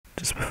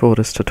Just before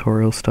this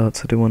tutorial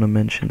starts, I do want to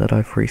mention that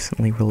I've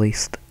recently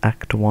released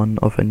Act 1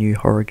 of a new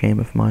horror game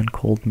of mine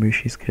called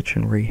Mooshie's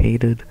Kitchen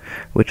Reheated,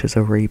 which is a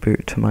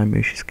reboot to my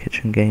Mooshie's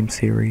Kitchen game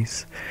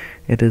series.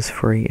 It is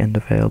free and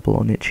available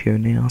on itch.io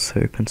now,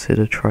 so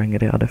consider trying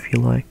it out if you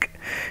like.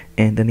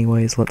 And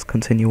anyways, let's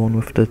continue on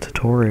with the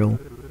tutorial.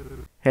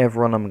 Hey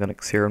everyone, I'm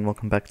Omogonix here and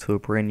welcome back to a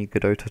brand new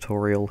Godot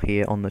tutorial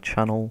here on the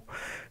channel.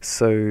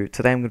 So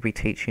today I'm going to be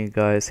teaching you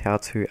guys how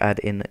to add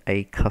in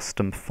a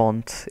custom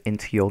font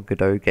into your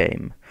Godot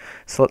game.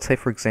 So let's say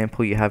for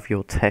example you have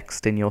your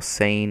text in your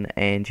scene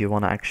and you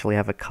want to actually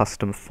have a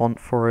custom font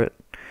for it.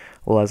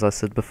 Well, as I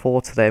said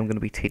before, today I'm going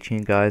to be teaching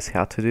you guys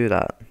how to do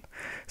that.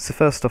 So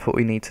first off, what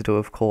we need to do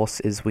of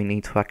course is we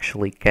need to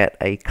actually get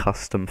a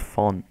custom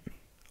font.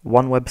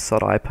 One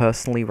website I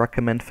personally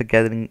recommend for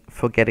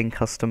getting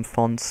custom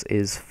fonts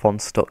is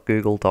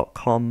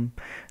fonts.google.com.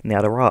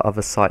 Now there are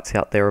other sites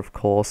out there of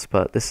course,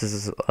 but this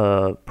is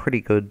a pretty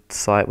good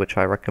site which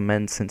I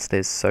recommend since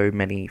there's so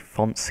many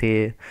fonts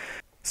here.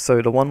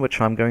 So the one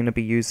which I'm going to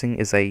be using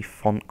is a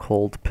font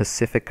called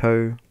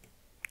Pacifico,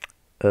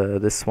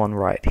 this one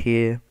right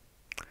here.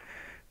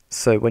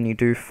 So when you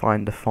do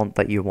find the font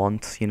that you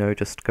want,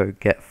 just go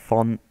get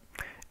font,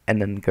 and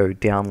then go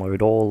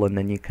download all, and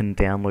then you can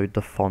download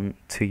the font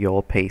to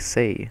your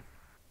PC.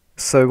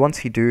 So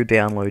once you do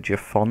download your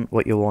font,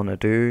 what you'll want to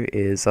do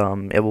is,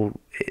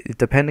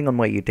 depending on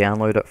where you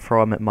download it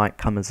from, it might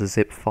come as a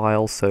zip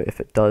file, so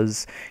if it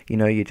does,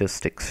 you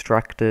just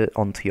extract it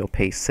onto your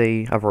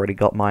PC. I've already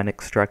got mine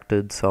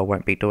extracted, so I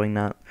won't be doing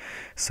that.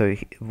 So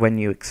when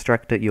you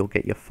extract it, you'll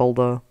get your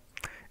folder,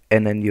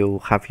 and then you'll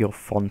have your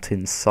font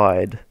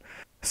inside.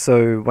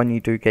 So when you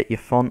do get your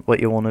font, what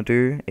you'll want to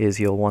do is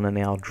you'll want to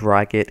now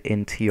drag it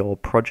into your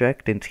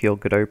project, into your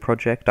Godot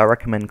project. I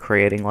recommend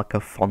creating like a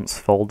fonts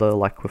folder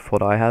like with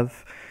what I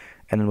have,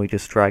 and then we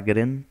just drag it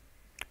in,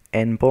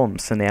 and boom,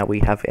 so now we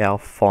have our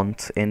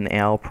font in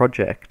our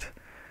project.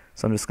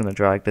 So I'm just going to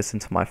drag this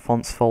into my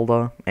fonts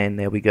folder, and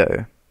there we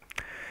go.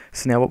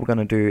 So now what we're going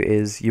to do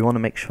is you want to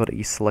make sure that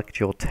you select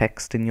your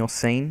text in your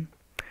scene,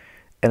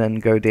 and then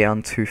go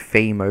down to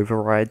theme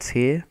overrides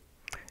here.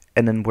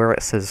 And then where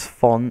it says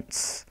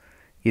fonts,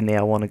 you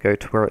now want to go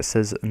to where it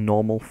says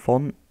normal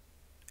font,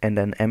 and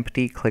then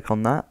empty, click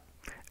on that,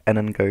 and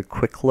then go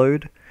quick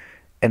load,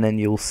 and then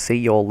you'll see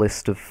your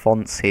list of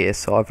fonts here.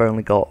 So I've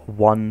only got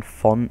one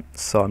font,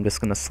 so I'm just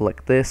going to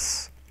select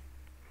this,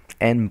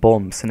 and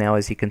boom, so now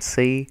as you can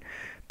see,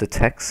 the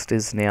text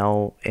is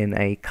now in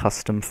a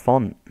custom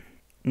font.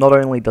 Not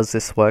only does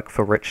this work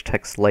for rich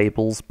text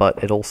labels,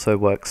 but it also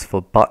works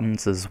for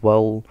buttons as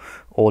well,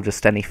 or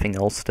just anything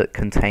else that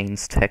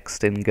contains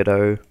text in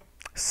Godot.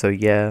 So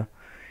yeah,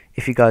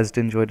 if you guys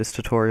did enjoy this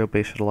tutorial,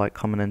 be sure to like,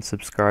 comment and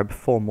subscribe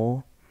for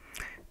more.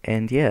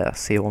 And yeah,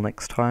 see you all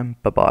next time,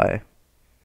 bye bye.